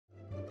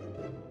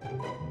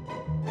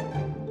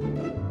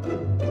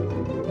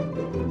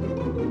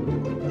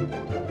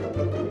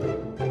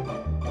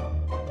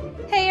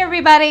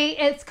everybody,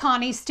 it's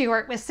Connie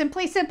Stewart with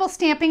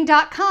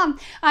SimplySimpleStamping.com.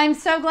 I'm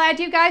so glad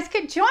you guys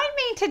could join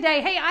me today.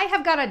 Hey, I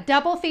have got a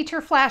double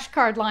feature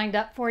flashcard lined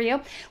up for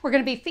you. We're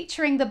going to be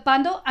featuring the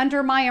bundle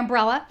Under My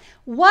Umbrella.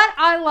 What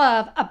I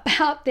love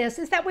about this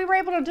is that we were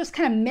able to just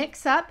kind of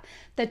mix up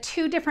the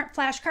two different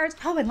flashcards.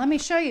 Oh, and let me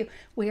show you.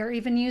 We are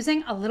even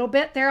using a little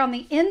bit there on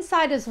the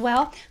inside as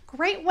well.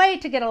 Great way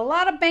to get a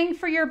lot of bang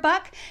for your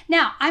buck.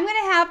 Now, I'm going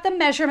to have the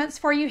measurements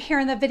for you here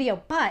in the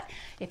video, but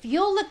if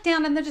you'll look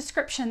down in the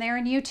description there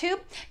in YouTube,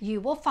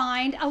 you will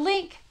find a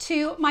link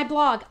to my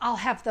blog. I'll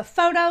have the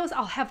photos,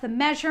 I'll have the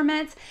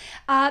measurements,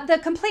 the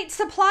complete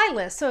supply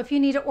list. So if you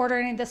need to order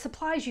any of the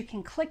supplies, you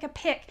can click a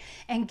pick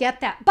and get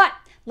that. But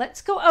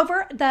let's go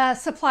over the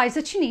supplies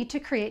that you need to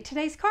create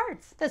today's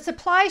cards. The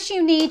supplies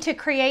you need to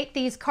create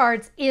these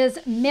cards is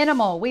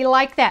minimal. We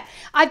like that.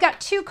 I've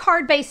got two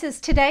card bases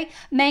today,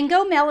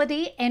 Mango Melody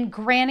and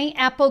Granny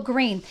Apple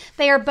Green.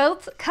 They are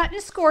both cut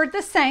and scored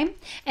the same,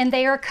 and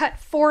they are cut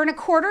 4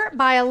 1/4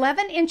 by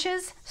 11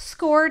 inches,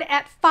 scored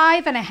at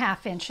 5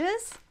 1/2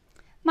 inches.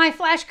 My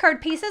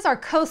flashcard pieces are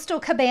Coastal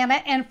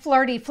Cabana and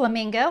Flirty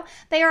Flamingo.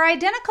 They are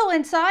identical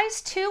in size,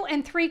 2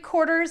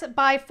 3/4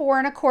 by 4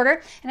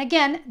 1/4. And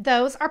again,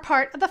 those are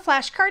part of the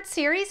flashcard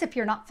series. If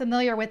you're not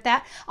familiar with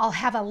that, I'll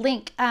have a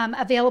link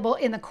available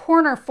in the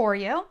corner for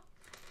you.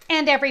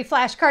 And every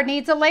flashcard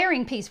needs a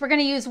layering piece. We're going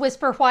to use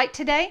Whisper White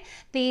today.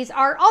 These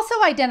are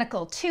also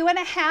identical, 2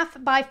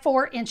 1/2 by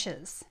 4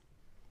 inches.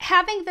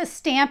 Having the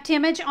stamped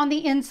image on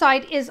the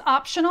inside is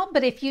optional,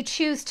 but if you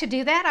choose to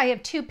do that, I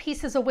have two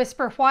pieces of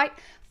Whisper White,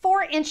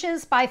 4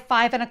 inches by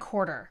 5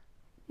 1/4.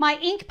 My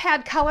ink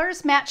pad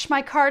colors match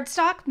my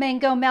cardstock,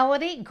 Mango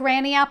Melody,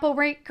 Granny Apple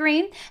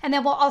Green, and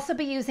then we'll also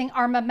be using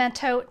our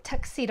Memento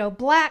Tuxedo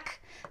Black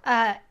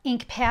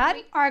ink pad.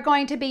 We are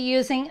going to be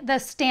using the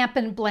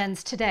Stampin'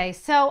 Blends today.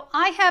 So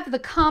I have the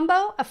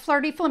combo of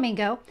Flirty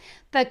Flamingo,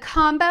 the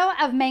combo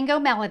of Mango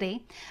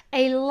Melody,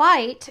 a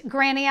light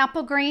Granny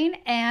Apple Green,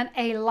 and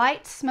a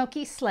light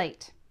Smoky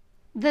Slate.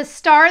 The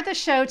star of the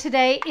show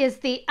today is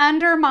the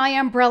Under My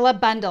Umbrella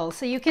bundle.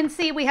 So you can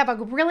see we have a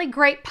really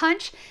great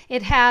punch.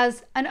 It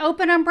has an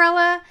open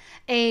umbrella,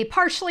 a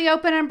partially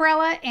open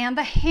umbrella, and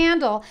the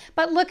handle.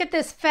 But look at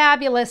this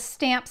fabulous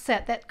stamp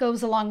set that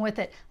goes along with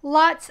it.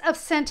 Lots of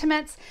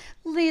sentiments,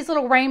 these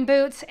little rain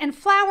boots, and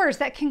flowers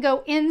that can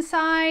go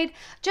inside.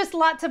 Just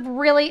lots of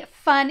really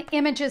fun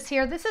images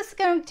here. This is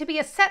going to be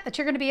a set that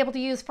you're going to be able to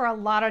use for a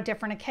lot of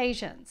different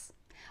occasions.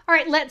 All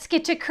right, let's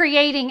get to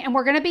creating, and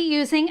we're going to be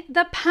using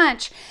the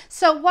punch.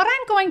 So what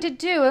I'm going to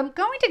do, I'm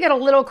going to get a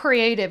little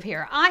creative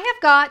here. I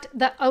have got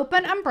the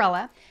open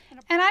umbrella,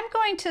 and I'm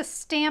going to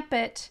stamp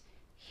it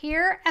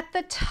here at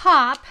the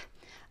top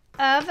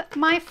of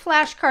my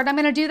flashcard. I'm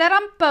going to do that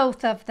on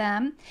both of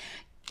them.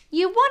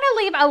 You want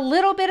to leave a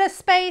little bit of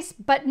space,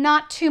 but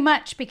not too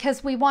much,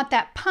 because we want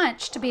that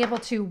punch to be able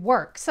to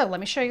work. So let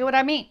me show you what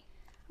I mean.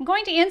 I'm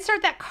going to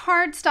insert that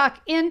cardstock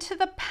into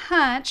the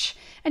punch,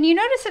 and you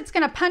notice it's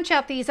going to punch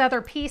out these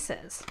other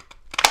pieces.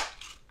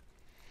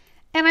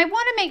 And I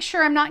want to make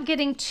sure I'm not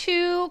getting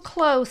too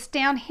close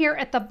down here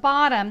at the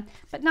bottom,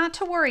 but not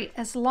to worry.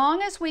 As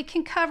long as we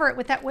can cover it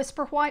with that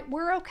Whisper White,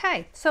 we're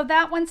okay. So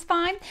that one's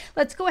fine.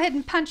 Let's go ahead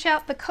and punch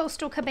out the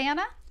Coastal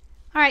Cabana.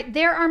 All right,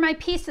 there are my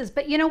pieces,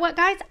 but you know what,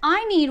 guys?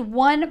 I need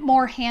one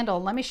more handle.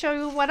 Let me show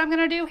you what I'm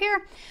going to do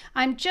here.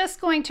 I'm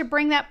just going to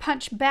bring that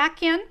punch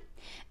back in,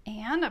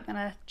 and I'm going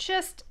to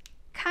just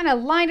kind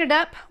of line it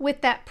up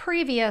with that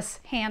previous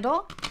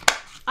handle.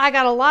 I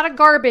got a lot of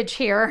garbage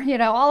here, you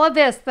know, all of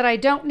this that I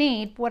don't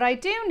need. What I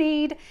do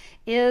need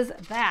is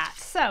that.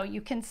 So you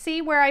can see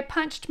where I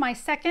punched my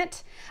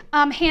second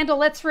handle.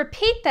 Let's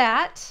repeat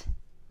that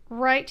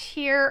right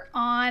here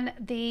on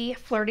the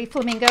Flirty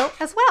Flamingo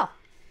as well.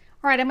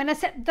 All right, I'm going to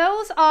set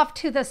those off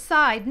to the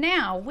side.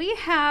 Now we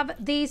have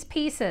these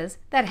pieces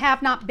that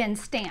have not been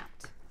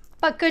stamped.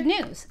 But good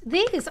news,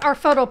 these are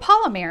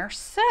photopolymer,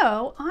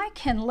 so I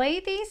can lay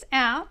these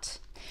out,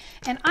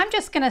 and I'm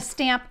just going to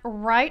stamp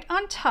right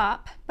on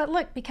top. But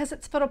look, because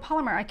it's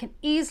photopolymer, I can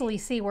easily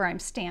see where I'm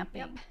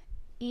stamping. Yep.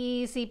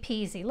 Easy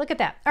peasy. Look at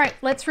that. All right,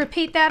 let's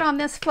repeat that on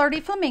this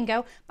Flirty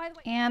Flamingo. By the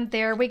way, and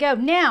there we go.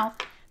 Now,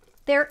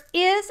 there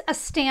is a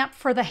stamp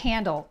for the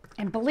handle.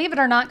 And believe it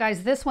or not,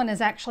 guys, this one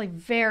is actually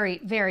very,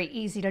 very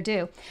easy to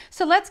do.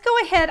 So let's go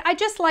ahead. I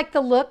just like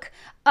the look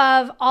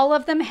of all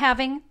of them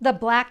having the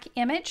black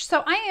image.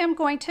 So I am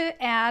going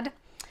to add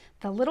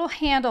the little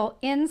handle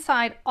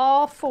inside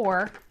all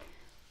 4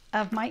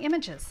 of my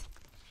images.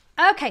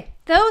 Okay,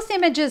 those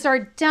images are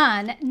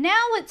done. Now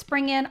let's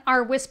bring in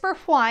our Whisper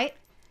White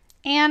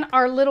and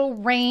our little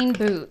rain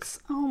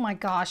boots. Oh my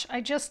gosh,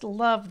 I just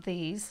love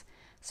these.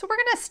 So we're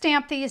going to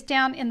stamp these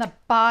down in the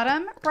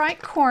bottom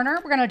right corner.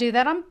 We're going to do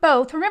that on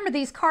both. Remember,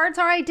 these cards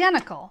are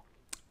identical.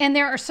 And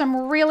there are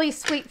some really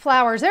sweet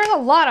flowers. There's a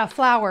lot of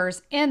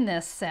flowers in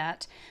this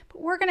set.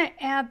 But we're going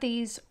to add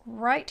these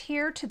right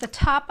here to the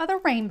top of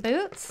the rain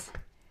boots.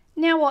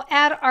 Now we'll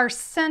add our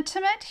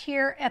sentiment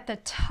here at the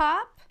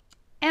top.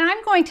 And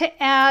I'm going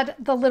to add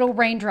the little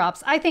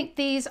raindrops. I think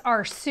these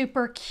are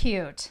super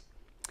cute.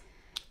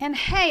 And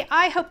hey,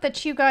 I hope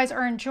that you guys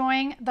are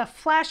enjoying the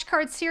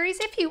flashcard series.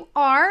 If you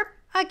are,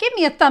 give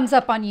me a thumbs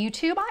up on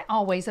YouTube. I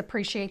always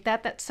appreciate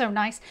that. That's so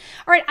nice.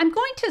 All right, I'm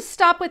going to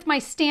stop with my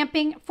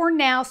stamping for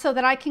now so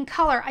that I can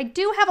color. I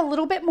do have a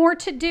little bit more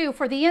to do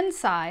for the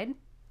inside.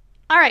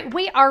 All right,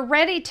 we are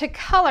ready to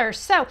color.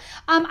 So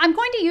I'm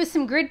going to use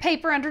some grid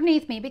paper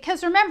underneath me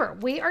because remember,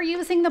 we are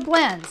using the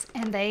blends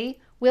and they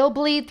will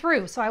bleed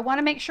through. So I want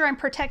to make sure I'm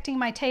protecting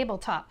my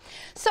tabletop.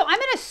 So I'm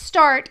going to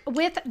start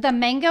with the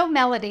Mango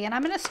Melody, and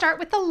I'm going to start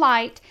with the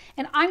light,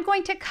 and I'm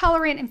going to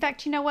color in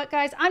fact, you know what,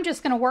 guys? I'm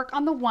just going to work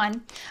on the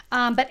one,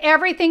 but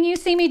everything you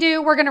see me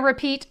do, we're going to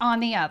repeat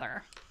on the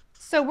other.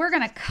 So we're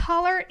going to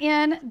color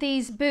in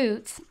these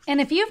boots. And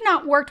if you've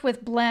not worked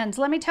with blends,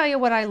 let me tell you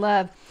what I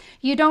love.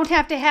 You don't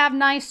have to have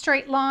nice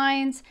straight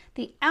lines.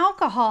 The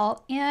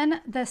alcohol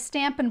in the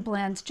Stampin'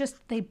 blends,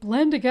 they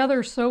blend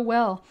together so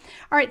well.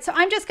 All right, so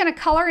I'm just going to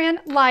color in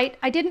light.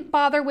 I didn't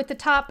bother with the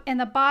top and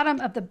the bottom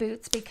of the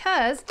boots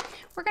because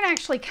we're going to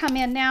actually come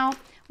in now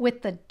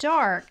with the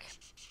dark,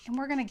 and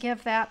we're going to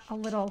give that a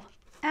little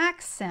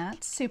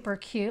accent. Super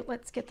cute.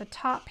 Let's get the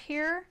top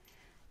here.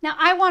 Now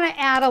I want to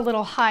add a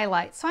little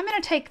highlight, so I'm going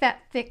to take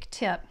that thick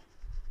tip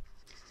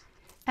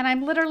and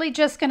I'm literally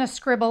just going to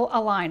scribble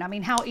a line. I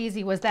mean, how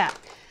easy was that?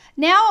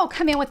 Now I'll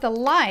come in with the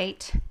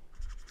light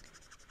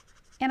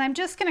and I'm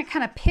just going to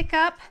kind of pick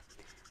up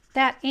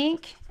that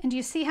ink, and do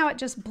you see how it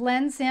just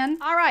blends in?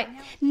 All right,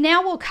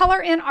 now we'll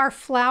color in our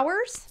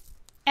flowers,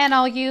 and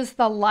I'll use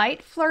the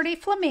light Flirty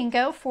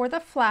Flamingo for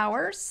the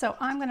flowers. So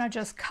I'm going to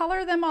just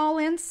color them all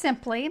in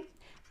simply.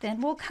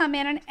 Then we'll come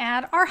in and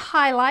add our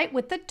highlight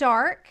with the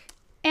dark.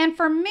 And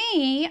for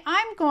me,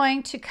 I'm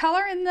going to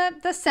color in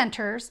the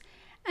centers,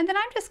 and then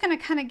I'm just going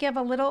to kind of give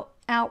a little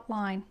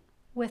outline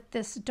with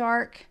this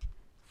dark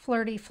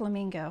Flirty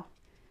Flamingo.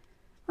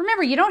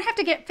 Remember, you don't have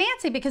to get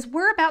fancy because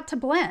we're about to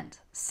blend.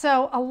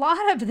 So a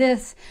lot of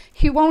this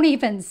you won't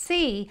even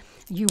see.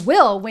 You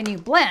will when you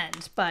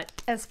blend, but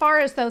as far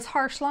as those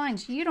harsh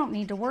lines, you don't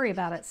need to worry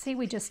about it. See,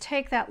 we just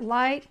take that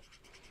light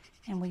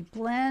and we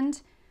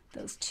blend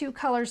those two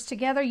colors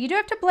together. You do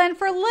have to blend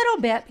for a little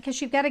bit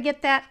because you've got to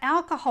get that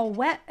alcohol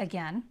wet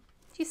again.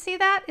 Do you see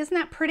that? Isn't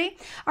that pretty?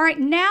 All right,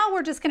 now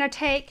we're just going to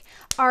take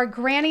our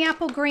Granny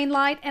Apple Green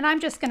light, and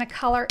I'm just going to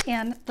color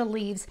in the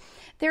leaves.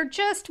 There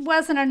just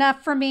wasn't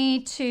enough for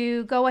me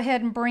to go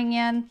ahead and bring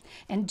in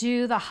and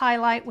do the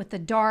highlight with the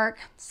dark.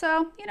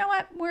 So you know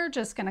what? We're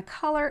just going to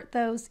color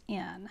those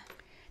in.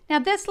 Now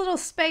this little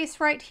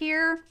space right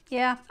here,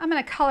 yeah, I'm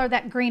going to color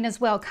that green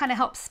as well. Kind of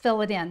helps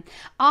fill it in.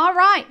 All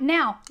right,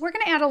 now we're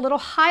going to add a little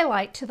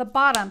highlight to the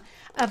bottom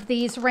of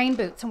these rain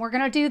boots, and we're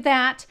going to do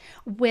that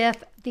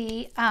with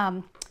the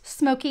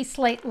smoky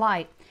slate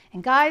light.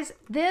 And guys,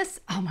 this,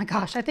 oh my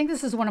gosh, I think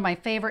this is one of my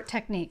favorite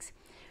techniques.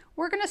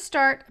 We're going to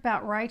start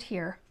about right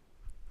here,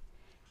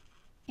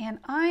 and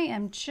I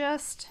am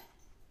just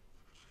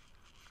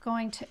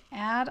going to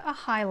add a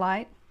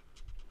highlight.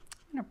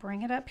 I'm going to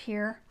bring it up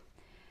here.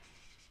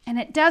 And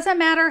it doesn't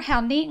matter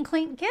how neat and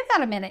clean, give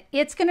that a minute.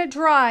 It's going to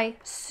dry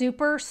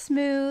super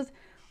smooth,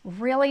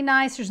 really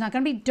nice. There's not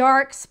going to be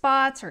dark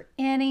spots or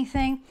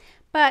anything.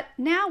 But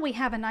now we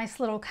have a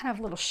nice little kind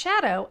of little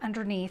shadow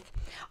underneath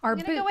our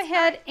boots. I'm going to go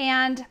ahead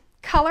and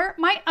color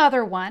my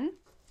other one.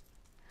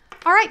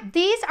 All right,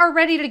 these are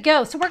ready to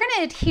go. So we're going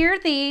to adhere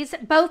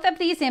both of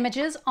these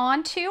images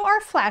onto our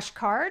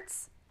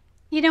flashcards.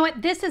 You know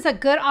what? This is a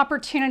good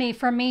opportunity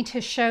for me to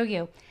show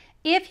you.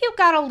 If you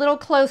got a little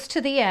close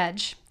to the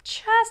edge,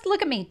 just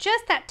look at me,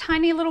 just that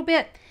tiny little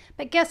bit.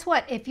 But guess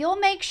what? If you'll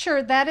make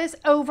sure that is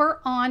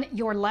over on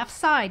your left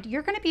side,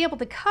 you're going to be able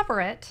to cover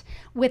it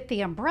with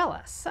the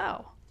umbrella.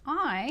 So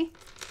I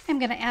am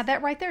going to add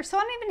that right there. So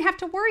I don't even have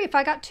to worry if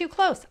I got too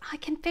close. I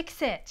can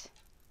fix it.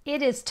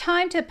 It is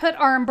time to put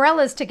our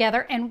umbrellas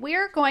together, and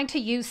we're going to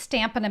use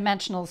Stampin'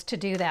 Dimensionals to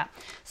do that.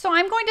 So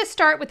I'm going to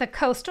start with a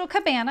Coastal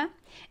Cabana,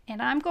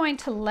 and I'm going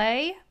to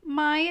lay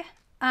my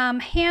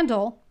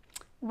handle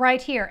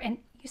right here. And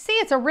you see,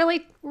 it's a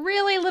really,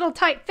 really little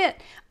tight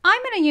fit.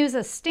 I'm going to use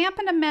a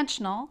Stampin'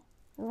 Dimensional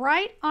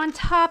right on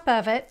top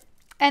of it,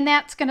 and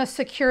that's going to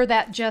secure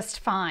that just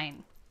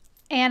fine.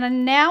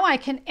 And now I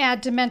can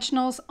add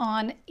dimensionals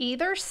on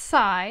either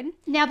side.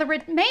 Now the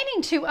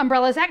remaining two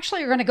umbrellas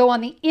actually are going to go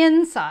on the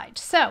inside.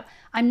 So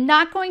I'm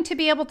not going to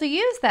be able to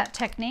use that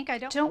technique. I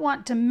don't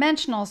want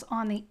dimensionals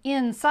on the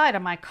inside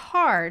of my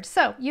card.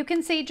 So you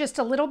can see just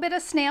a little bit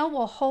of snail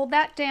will hold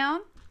that down.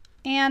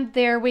 And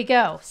there we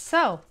go.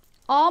 So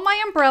all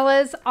my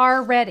umbrellas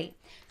are ready.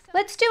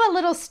 Let's do a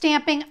little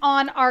stamping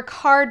on our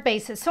card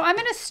bases. So I'm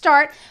going to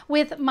start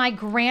with my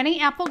Granny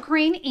Apple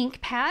Green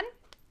ink pad.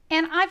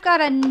 And I've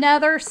got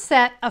another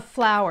set of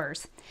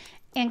flowers.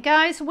 And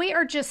guys, we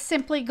are just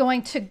simply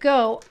going to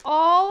go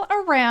all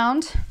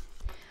around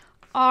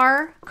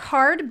our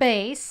card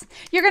base.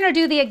 You're going to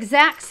do the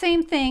exact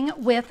same thing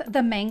with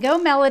the Mango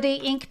Melody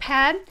ink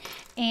pad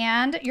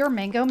and your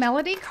Mango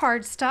Melody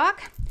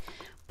cardstock.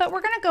 But we're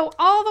going to go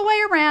all the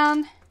way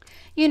around.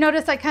 You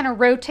notice I kind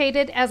of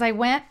rotated as I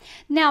went.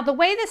 Now the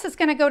way this is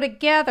going to go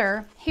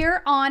together,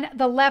 here on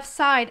the left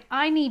side,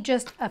 I need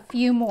just a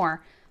few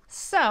more.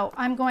 So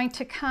I'm going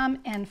to come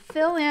and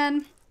fill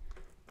in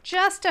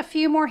just a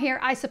few more here.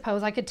 I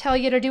suppose I could tell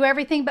you to do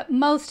everything, but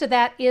most of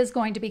that is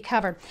going to be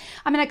covered.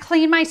 I'm going to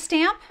clean my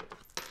stamp,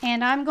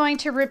 and I'm going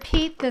to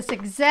repeat this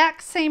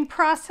exact same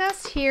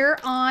process here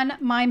on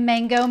my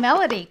Mango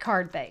Melody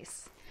card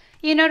base.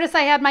 You notice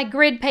I had my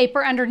grid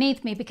paper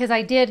underneath me because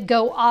I did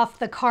go off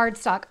the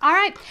cardstock. All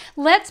right,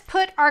 let's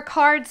put our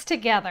cards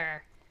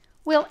together.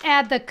 We'll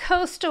add the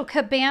Coastal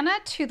Cabana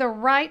to the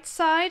right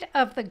side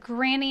of the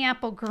Granny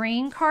Apple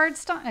Green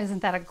cardstock.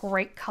 Isn't that a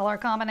great color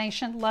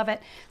combination? Love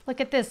it. Look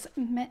at this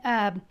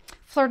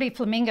Flirty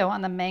Flamingo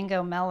on the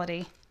Mango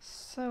Melody.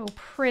 So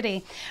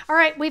pretty. All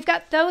right, we've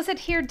got those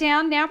adhered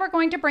down. Now we're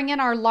going to bring in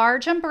our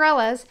large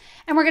umbrellas,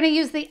 and we're going to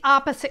use the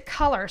opposite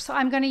color. So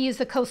I'm going to use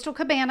the Coastal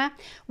Cabana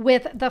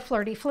with the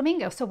Flirty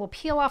Flamingo. So we'll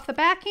peel off the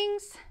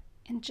backings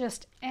and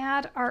just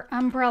add our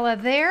umbrella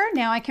there.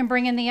 Now I can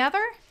bring in the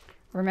other.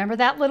 Remember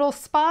that little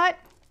spot?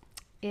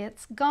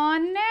 It's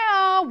gone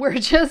now. We're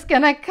just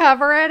gonna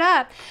cover it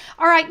up.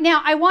 All right,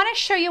 now I wanna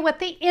show you what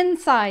the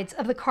insides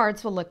of the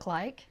cards will look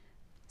like.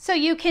 So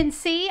you can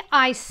see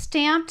I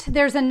stamped,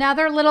 there's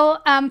another little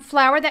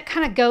flower that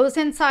kind of goes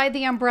inside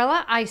the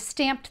umbrella. I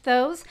stamped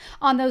those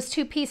on those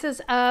two pieces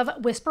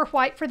of Whisper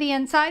White for the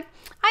inside.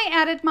 I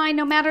added my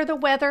No Matter the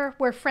Weather,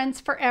 We're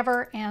Friends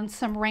Forever, and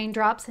some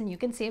raindrops. And you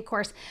can see, of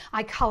course,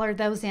 I colored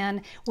those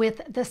in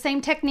with the same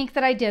technique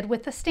that I did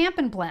with the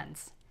Stampin'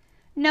 Blends.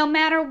 No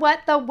matter what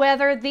the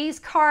weather, these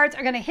cards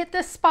are going to hit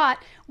the spot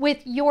with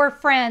your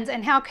friends.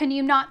 And how can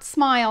you not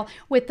smile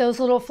with those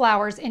little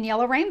flowers in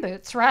yellow rain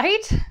boots,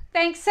 right?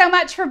 Thanks so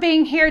much for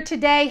being here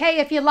today. Hey,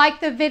 if you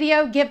like the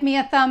video, give me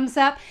a thumbs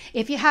up.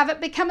 If you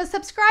haven't become a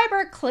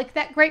subscriber, click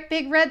that great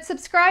big red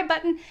subscribe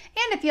button.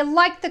 And if you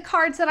like the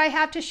cards that I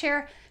have to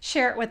share,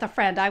 share it with a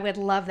friend. I would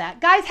love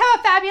that. Guys, have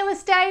a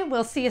fabulous day.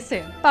 We'll see you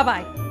soon.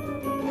 Bye-bye.